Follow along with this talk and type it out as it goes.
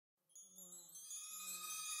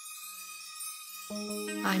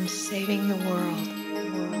I'm saving the world.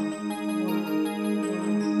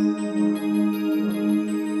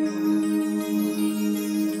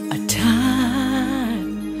 A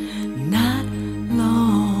time not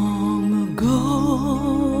long ago,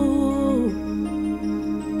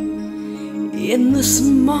 in the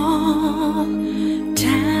small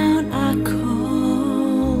town I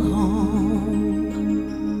call home,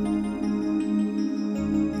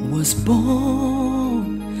 was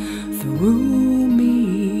born through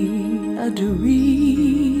me a dream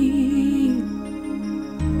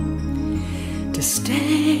to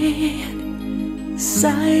stand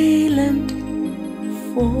silent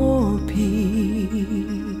for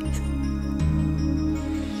peace.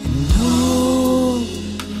 And oh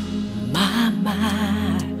my,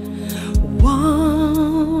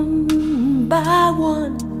 one by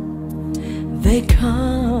one they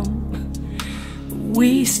come.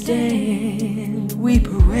 We stand, we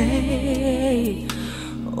pray.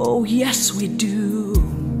 Oh yes, we do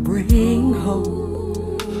bring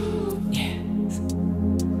hope. Yes,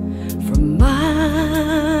 from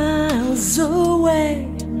miles away,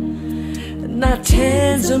 not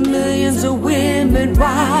tens of millions of women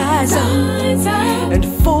rise up, and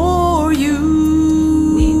for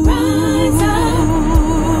you we rise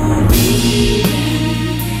up. We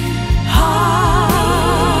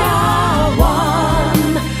are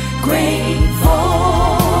one great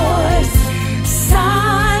voice,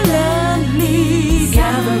 silently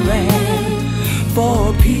gathering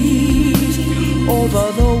for peace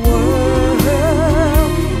over the world.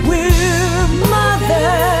 We're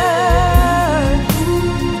mothers,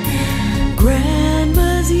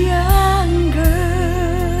 grandmas, young girls.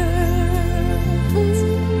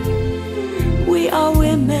 We are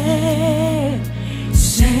women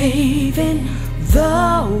saving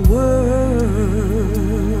the world.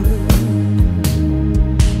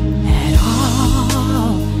 At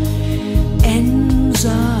all ends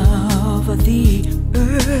of the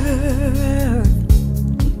earth,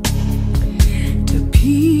 to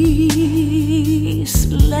peace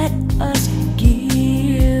let us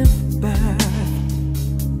give birth.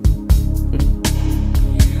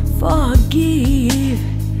 Forgive,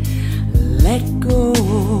 let go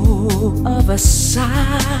of a sight.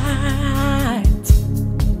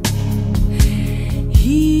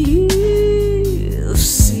 He'll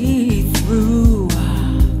see through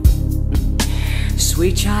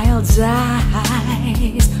sweet child's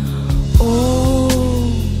eyes. Oh,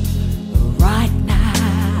 right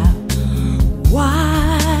now.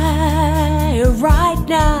 Why right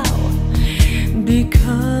now?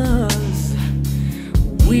 Because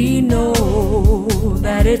we know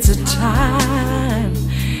that it's a time.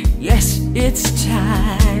 Yes, it's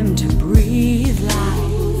time to breathe life.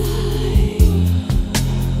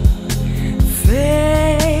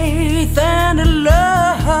 Faith and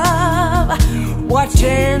love. Watch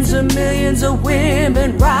tens of millions of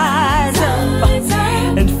women rise up,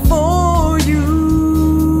 and for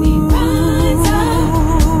you we rise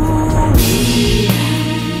up. We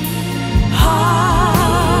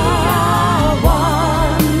are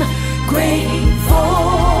one great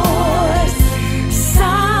voice,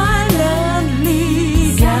 silently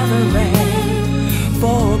gathering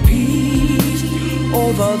for peace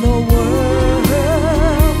over the world.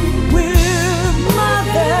 We're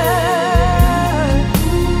mothers,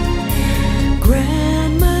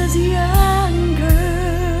 grandmas, young girls.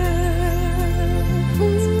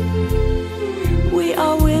 We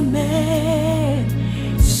are women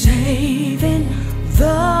saving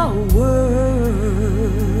the world.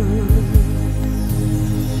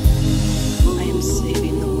 I am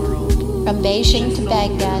saving the world. From Beijing to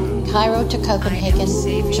Baghdad, Cairo to Copenhagen,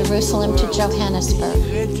 Jerusalem to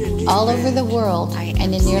Johannesburg, all over the world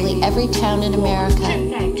and in nearly every town in America,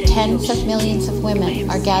 tens of millions of women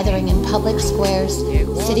are gathering in public squares,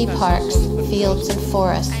 city parks, fields, and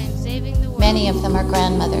forests. Many of them are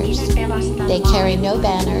grandmothers. They carry no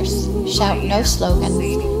banners, shout no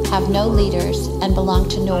slogans, have no leaders, and belong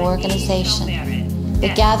to no organization. The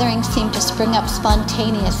gatherings seem to spring up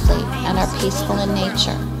spontaneously and are peaceful in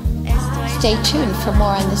nature. Stay tuned for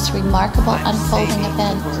more on this remarkable unfolding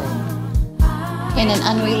event. In an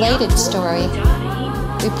unrelated story,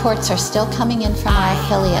 reports are still coming in from our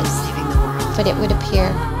affiliates, but it would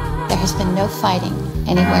appear there has been no fighting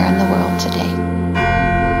anywhere in the world today.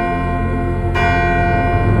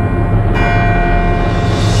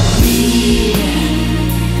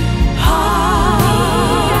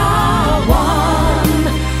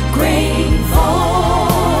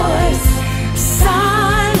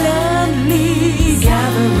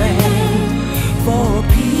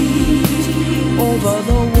 Over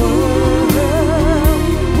the world,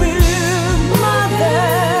 we're mothers.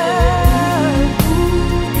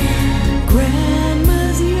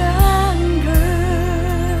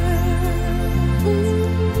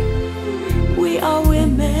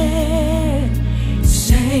 women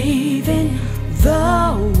saving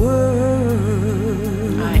the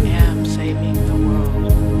world. I am saving the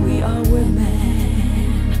world. We are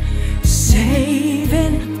women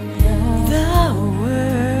saving the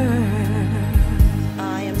world.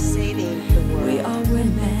 I am saving the world. We are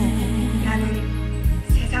women. 나는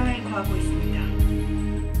세상을 구하고 있습니다.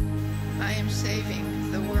 I am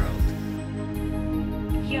saving the world.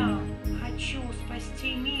 Я хочу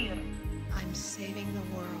спасти мир. I'm saving the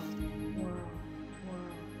world. World,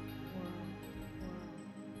 world.